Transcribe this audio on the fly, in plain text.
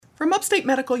From Upstate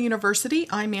Medical University,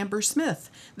 I'm Amber Smith.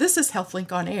 This is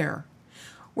HealthLink on Air.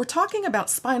 We're talking about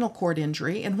spinal cord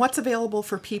injury and what's available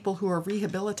for people who are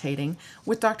rehabilitating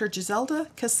with Dr. Giselda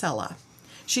Casella.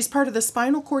 She's part of the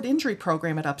spinal cord injury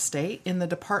program at Upstate in the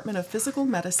Department of Physical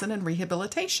Medicine and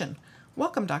Rehabilitation.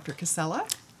 Welcome, Dr. Casella.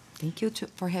 Thank you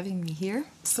for having me here.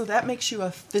 So that makes you a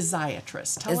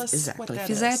physiatrist. Tell us exactly. What that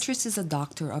Physiatrist is a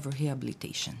doctor of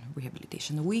rehabilitation.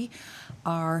 We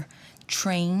are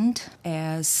trained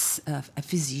as a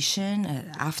physician.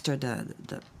 After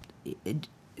the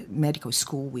medical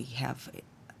school, we have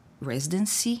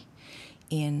residency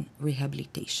in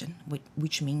rehabilitation,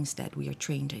 which means that we are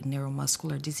trained in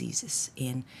neuromuscular diseases,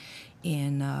 in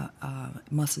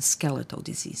musculoskeletal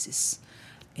diseases,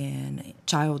 and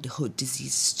childhood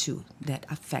diseases too that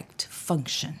affect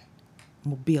function,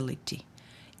 mobility,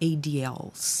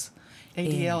 ADLs.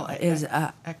 Is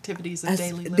activities of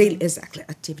daily living. Exactly,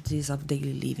 activities of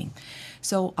daily living.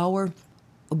 So our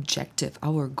objective,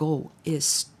 our goal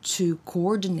is to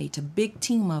coordinate a big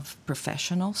team of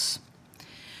professionals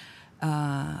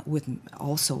with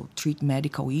also treat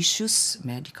medical issues,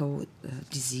 medical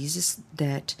diseases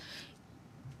that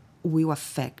will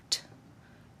affect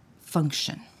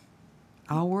function.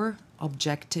 Our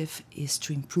objective is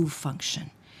to improve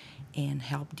function and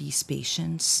help these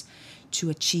patients to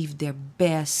achieve their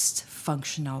best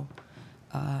functional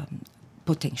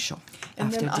potential.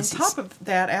 And then on top of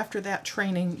that, after that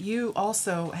training, you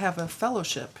also have a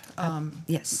fellowship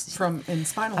yes. in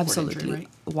spinal cord injury, right?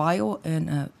 While in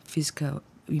a physical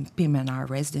PMNR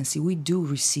residency, we do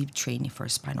receive training for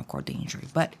spinal cord injury.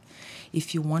 But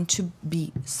if you want to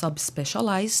be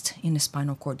subspecialized in a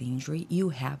spinal cord injury, you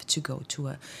have to go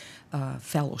to a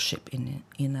fellowship in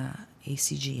a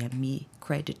ACGME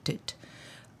accredited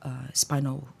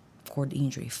spinal cord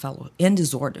injury fellow and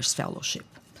disorders fellowship.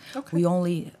 Okay.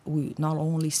 We not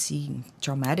only see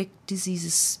traumatic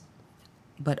diseases,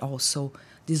 but also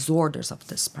disorders of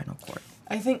the spinal cord.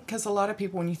 I think because a lot of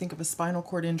people, when you think of a spinal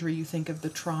cord injury, you think of the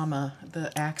trauma,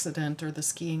 the accident or the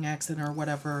skiing accident or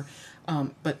whatever,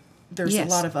 but there's a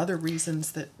lot of other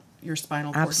reasons that your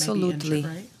spinal cord may be injured,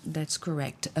 right? That's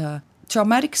correct.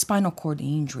 Traumatic spinal cord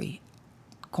injury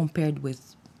compared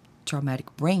with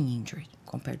traumatic brain injury,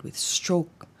 compared with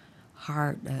stroke,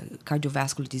 heart,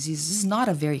 cardiovascular disease, is not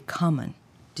a very common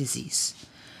disease.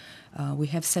 We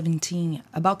have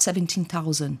about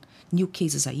 17,000 new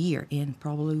cases a year, and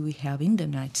probably we have in the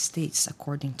United States,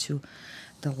 according to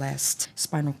the last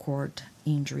spinal cord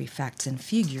injury facts and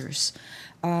figures,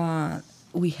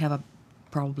 we have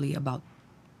probably about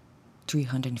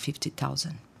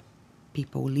 350,000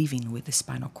 people living with a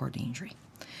spinal cord injury.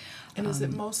 And is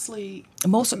it mostly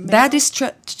male? That is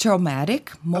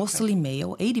traumatic, mostly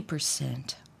male.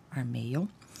 80% are male.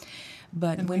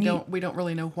 But and we don't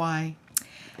really know why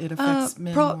it affects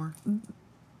men more.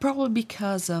 Probably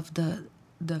because of the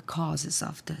causes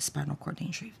of the spinal cord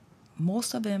injury.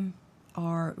 Most of them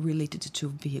are related to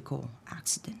vehicle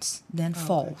accidents, then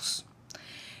falls,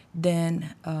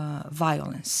 then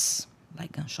violence,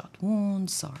 like gunshot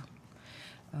wounds or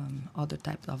other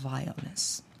types of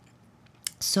violence.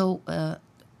 So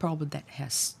probably that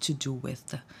has to do with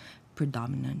the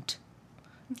predominantly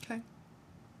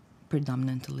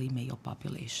male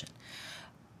population.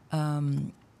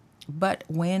 But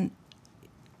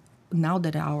now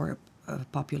that our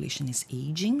population is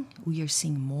aging, we are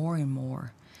seeing more and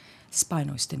more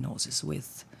spinal stenosis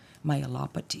with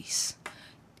myelopathies,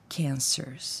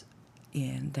 cancers,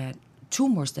 and that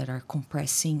tumors that are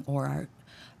compressing or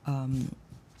are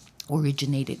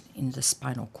originated in the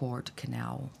spinal cord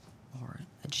canal or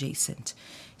adjacent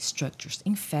structures,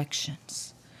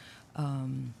 infections.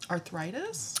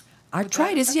 Arthritis?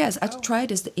 Arthritis, yes.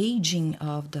 Arthritis, the aging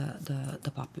of the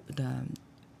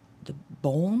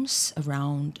bones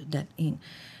around that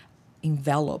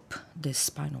envelop the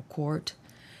spinal cord.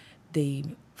 They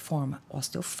form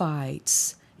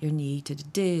osteophytes,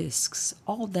 herniated discs,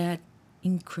 all that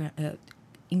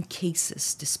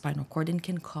encases the spinal cord and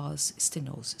can cause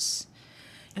stenosis.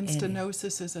 And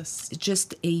stenosis is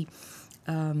just a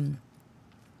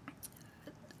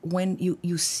when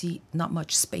you see not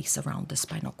much space around the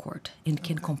spinal cord and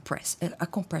can compress a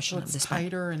compression of the spine.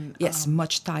 Tighter and yes,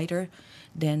 much tighter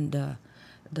than the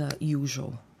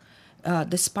usual.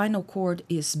 The spinal cord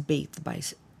is bathed by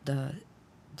a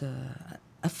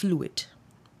fluid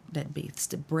that bathes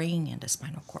the brain and the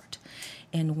spinal cord,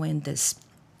 and when this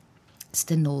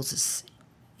stenosis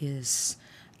is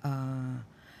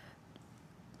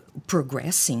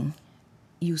progressing,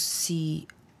 you see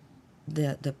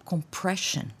the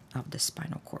compression of the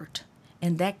spinal cord,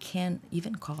 and that can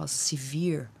even cause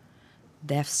severe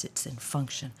deficits in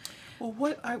function. Well,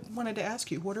 what I wanted to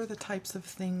ask you, what are the types of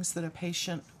things that a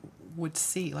patient would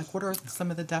see? Like, what are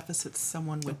some of the deficits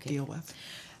someone would deal with?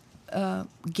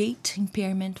 Gait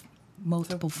impairment,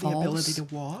 multiple The falls. ability to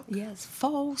walk? Yes,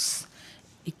 falls,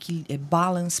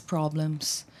 balance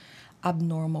problems,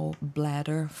 abnormal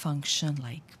bladder function,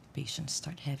 like patients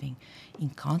start having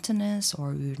incontinence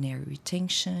or urinary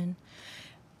retention,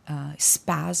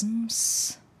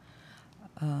 spasms,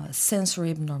 sensory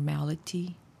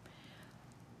abnormality,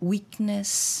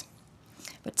 weakness.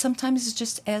 But sometimes it's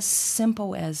just as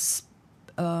simple as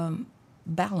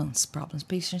balance problems.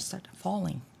 Patients start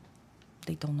falling.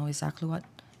 They don't know exactly what.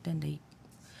 Then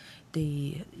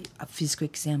a physical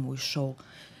exam will show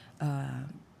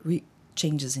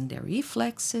changes in their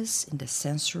reflexes, in the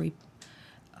sensory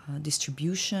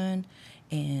distribution,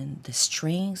 and the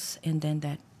strength, and then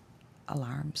that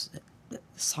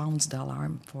sounds the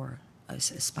alarm for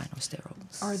spinal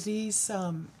steroids. Are these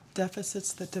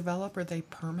deficits that develop, are they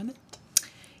permanent?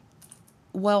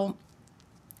 Well,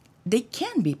 they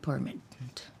can be permanent.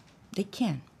 They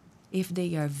can. If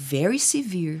they are very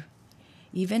severe,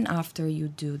 even after you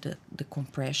do the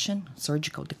compression,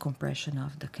 surgical decompression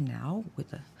of the canal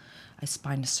with a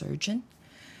spine surgeon,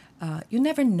 you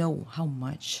never know how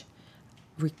much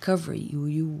recovery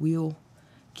you will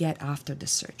get after the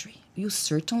surgery. You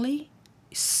certainly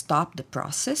stop the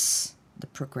process, the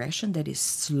progression that is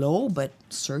slow but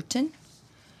certain.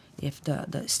 If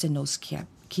the stenosis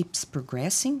keeps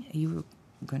progressing, you're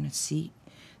going to see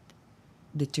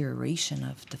deterioration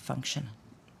of the function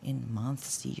in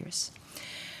months, years.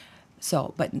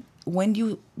 So, but when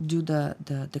you do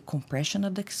the compression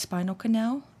of the spinal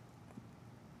canal,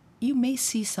 you may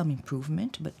see some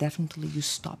improvement, but definitely you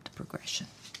stop the progression.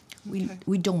 Okay.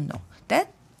 We don't know.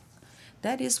 That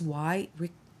is why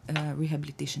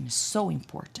rehabilitation is so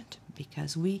important,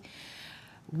 because we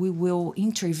will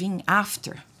intervene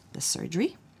after the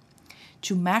surgery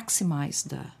to maximize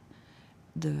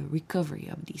the recovery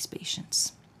of these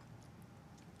patients.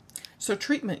 So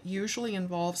treatment usually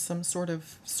involves some sort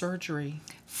of surgery.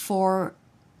 For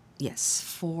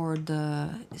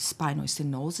the spinal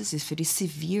stenosis, if it is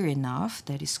severe enough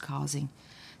that is causing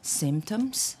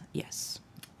symptoms, yes.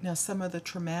 Now, some of the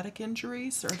traumatic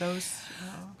injuries, are those,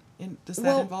 does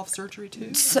that involve surgery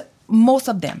too? Most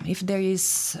of them. If there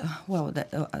is,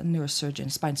 a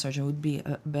neurosurgeon, spine surgeon would be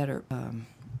a better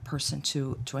person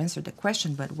to answer the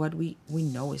question, but what we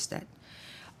know is that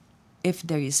if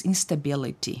there is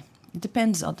instability, it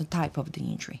depends on the type of the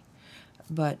injury.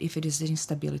 But if it is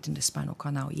instability in the spinal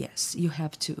canal, yes, you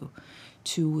have to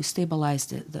stabilize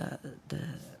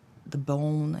the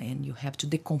bone, and you have to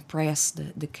decompress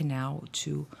the canal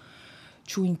to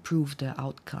improve the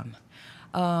outcome.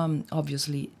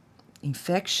 Obviously,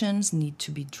 infections need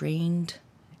to be drained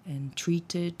and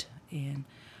treated, and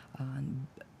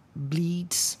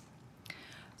bleeds.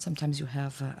 Sometimes you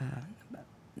have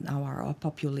now our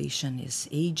population is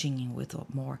aging with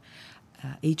more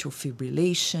atrial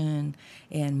fibrillation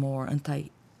and more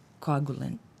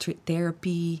anticoagulant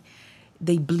therapy.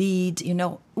 They bleed,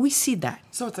 we see that.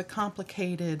 So it's a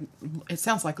complicated, it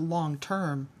sounds like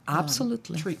long-term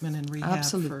Absolutely. Treatment and rehab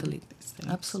Absolutely. for these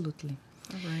things. Absolutely.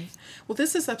 All right. Well,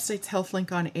 this is Upstate's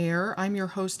HealthLink on Air. I'm your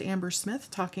host, Amber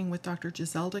Smith, talking with Dr.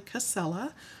 Giselda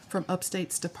Casella from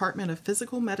Upstate's Department of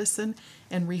Physical Medicine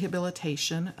and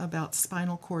Rehabilitation about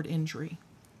spinal cord injury.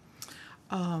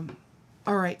 All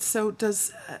right. So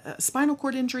does spinal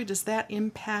cord injury, does that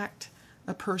impact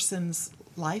a person's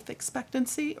life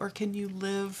expectancy, or can you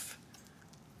live,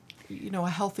 a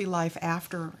healthy life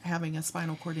after having a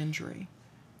spinal cord injury?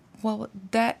 Well,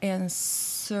 that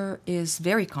answer is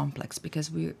very complex,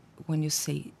 because when you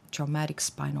say traumatic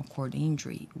spinal cord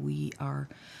injury, we have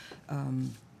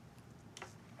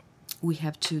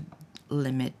to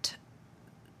limit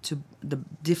to the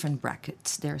different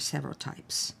brackets. There are several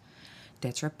types.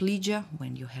 Tetraplegia,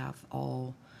 when you have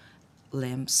all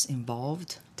limbs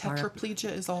involved.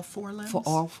 Tetraplegia is all four limbs? For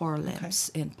all four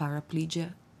limbs. Okay. And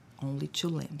paraplegia, only two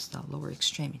limbs, the lower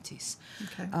extremities.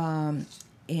 Okay.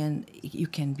 And you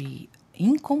can be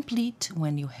incomplete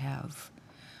when you have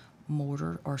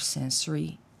motor or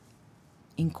sensory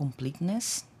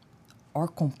incompleteness, or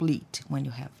complete when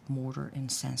you have motor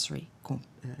and sensory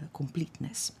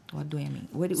completeness. What do I mean?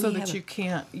 So that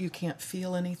you can't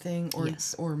feel anything or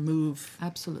Yes. or move.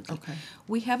 Absolutely. Okay.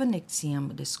 We have an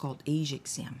exam that's called AGE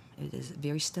exam. It is a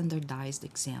very standardized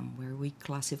exam where we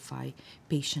classify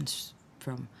patients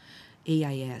from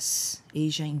AIS,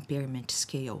 Asia Impairment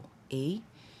Scale A,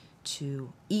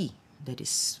 to E, that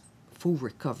is full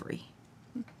recovery.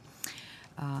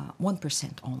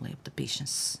 1% only of the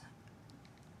patients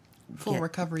Full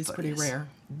recovery is pretty rare.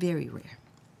 Very rare.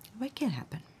 But it can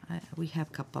happen. We have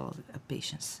a couple of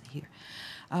patients here.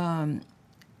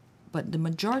 But the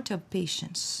majority of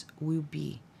patients will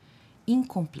be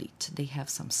incomplete. They have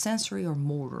some sensory or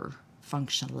motor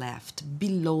function left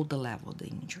below the level of the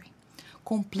injury.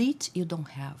 Complete, you don't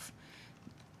have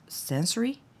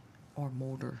sensory or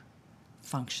motor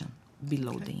function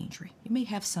below the injury. You may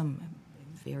have some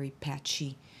very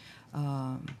patchy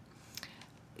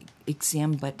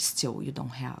exam, but still you don't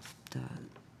have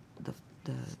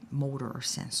the motor or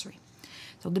sensory.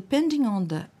 So depending on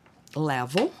the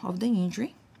level of the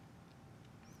injury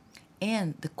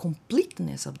and the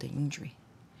completeness of the injury,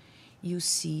 you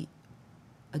see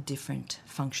a different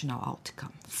functional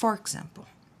outcome. For example,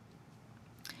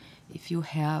 if you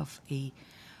have a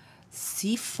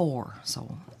C4,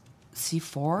 so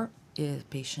C4, a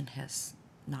patient has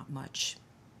not much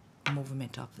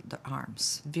movement of the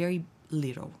arms, very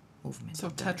little movement. So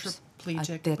of the arms.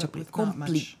 tetraplegic, Tetraplegic, but with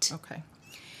complete. not much. Okay.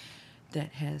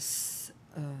 That has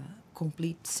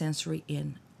complete sensory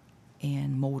and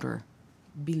motor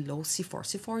below C4.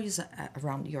 C4 is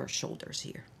around your shoulders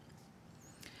here.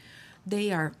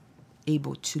 They are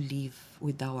able to live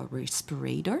without a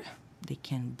respirator. They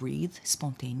can breathe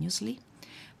spontaneously,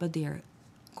 but they are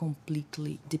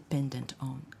completely dependent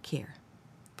on care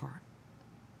for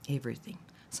everything.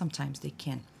 Sometimes they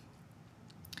can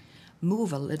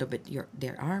move a little bit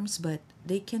their arms, but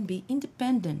they can be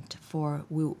independent for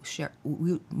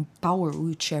power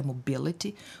wheelchair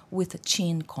mobility with a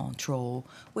chin control,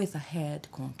 with a head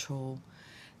control.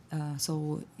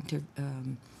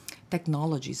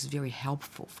 Technology is very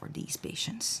helpful for these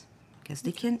patients because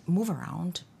they can move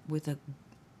around with a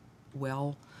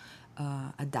well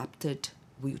adapted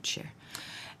wheelchair.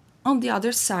 On the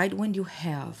other side, when you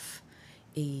have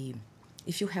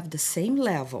if you have the same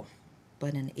level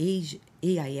but an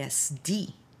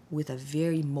AISD with a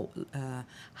very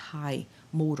high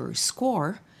motor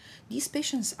score, these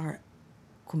patients are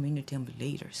community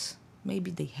ambulators. Maybe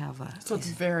they have a... So it's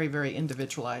very, very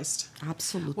individualized.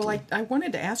 Absolutely. Well, I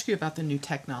wanted to ask you about the new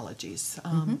technologies.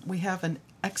 We have an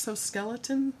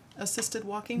exoskeleton-assisted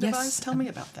walking device. Tell me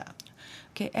about that.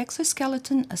 Okay,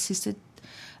 exoskeleton-assisted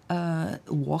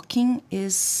walking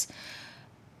it's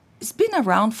been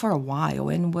around for a while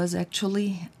and was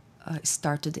actually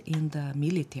started in the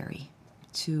military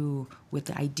with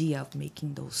the idea of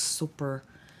making those super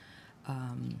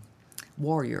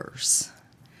warriors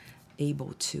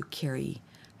able to carry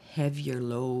heavier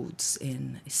loads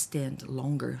and stand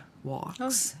longer walks.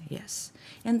 Oh. Yes.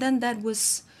 And then that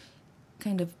was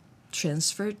kind of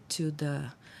transferred to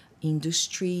the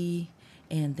industry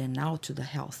and then now to the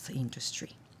health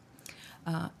industry.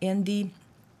 And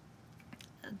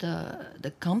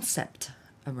the concept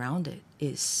around it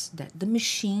is that the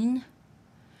machine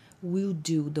will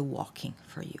do the walking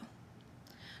for you.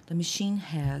 The machine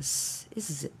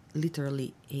is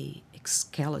literally a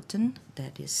skeleton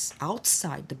that is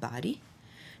outside the body,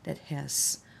 that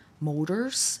has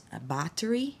motors, a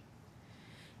battery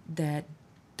that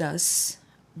does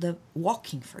the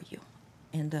walking for you.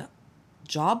 And the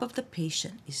job of the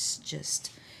patient is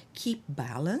just keep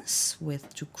balance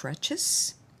with 2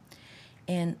 crutches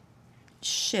and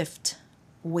shift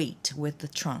weight with the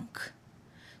trunk.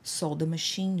 So the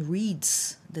machine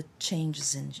reads the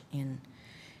changes in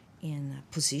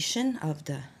position of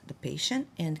the patient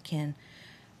and can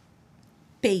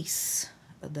pace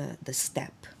the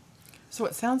step. So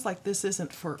it sounds like this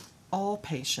isn't for all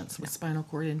patients with spinal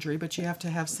cord injury, but you have to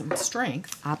have some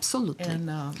strength. Absolutely.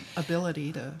 And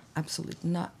ability to... Absolutely.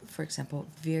 Not, for example,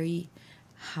 very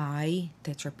high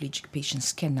tetraplegic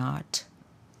patients cannot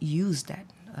use that.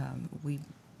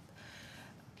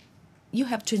 You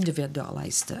have to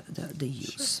individualize the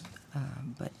use. Sure.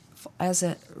 But as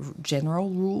a general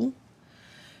rule,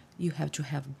 you have to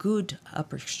have good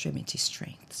upper extremity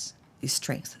strength.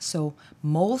 So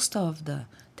most of the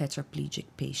tetraplegic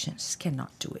patients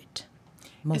cannot do it.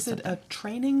 Is it a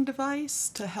training device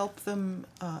to help them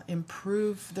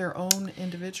improve their own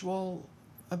individual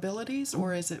abilities,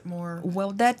 or is it more...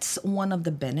 Well, that's one of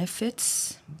the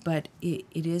benefits, but it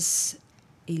is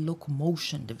a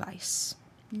locomotion device.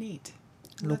 Neat.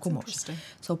 Locomotion.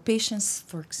 So patients,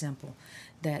 for example,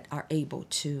 that are able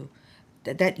to,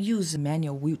 that use a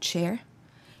manual wheelchair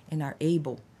and are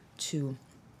able to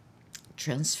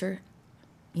transfer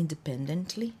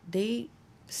independently, they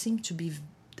seem to be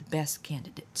the best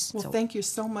candidates. Well, thank you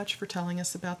so much for telling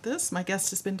us about this. My guest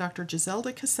has been Dr.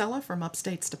 Giselda Casella from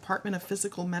Upstate's Department of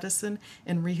Physical Medicine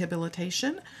and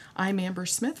Rehabilitation. I'm Amber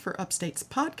Smith for Upstate's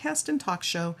podcast and talk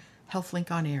show, HealthLink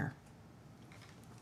on Air.